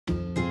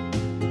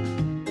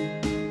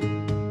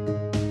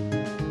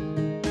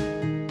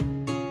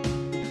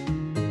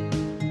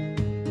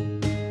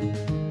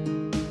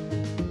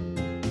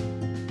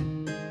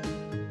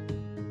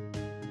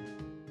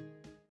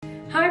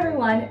Hi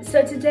everyone,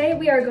 so today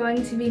we are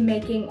going to be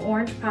making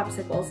orange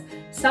popsicles.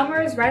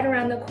 Summer is right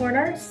around the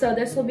corner, so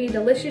this will be a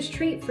delicious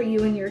treat for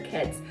you and your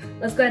kids.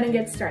 Let's go ahead and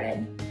get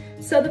started.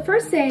 So the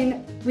first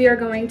thing we are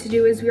going to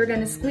do is we are going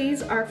to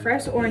squeeze our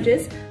fresh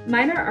oranges.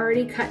 Mine are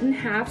already cut in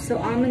half, so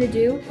all I'm going to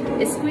do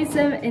is squeeze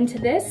them into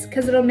this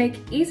because it'll make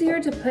it easier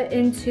to put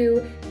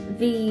into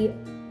the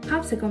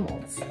popsicle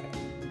molds.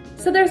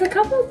 So there's a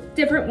couple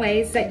different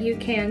ways that you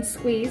can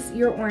squeeze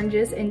your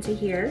oranges into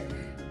here.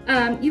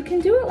 You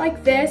can do it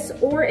like this,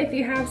 or if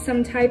you have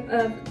some type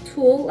of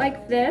tool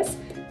like this,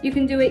 you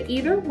can do it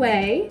either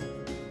way.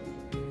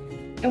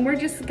 And we're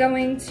just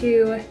going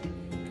to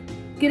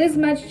get as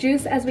much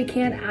juice as we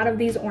can out of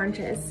these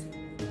oranges.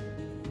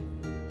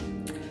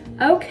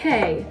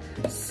 Okay,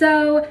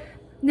 so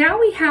now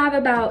we have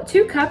about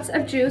 2 cups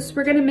of juice.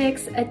 We're gonna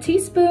mix a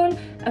teaspoon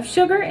of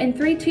sugar and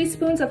 3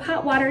 teaspoons of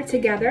hot water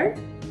together.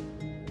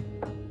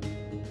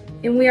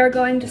 And we are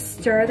going to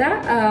stir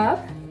that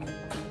up.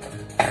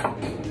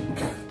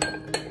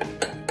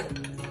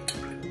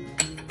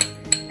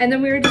 And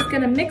then we're just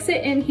gonna mix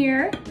it in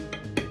here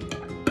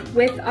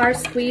with our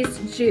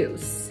squeezed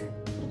juice.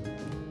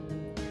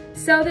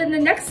 So then the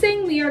next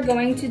thing we are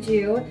going to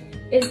do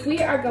is we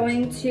are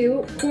going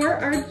to pour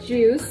our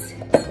juice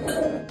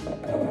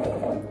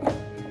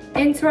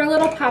into our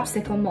little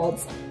popsicle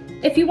molds.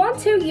 If you want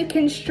to, you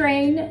can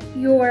strain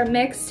your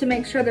mix to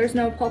make sure there's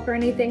no pulp or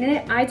anything in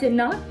it. I did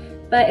not,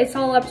 but it's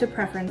all up to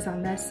preference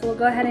on this. So we'll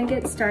go ahead and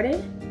get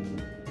started.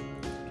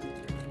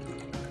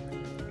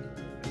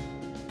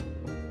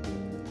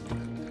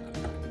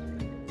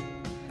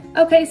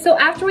 Okay, so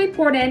after we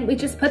poured in, we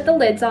just put the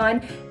lids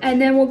on, and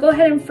then we'll go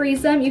ahead and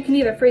freeze them. You can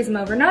either freeze them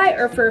overnight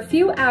or for a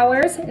few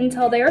hours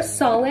until they are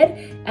solid,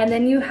 and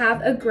then you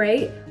have a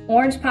great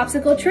orange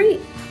popsicle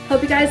treat.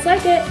 Hope you guys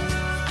like it.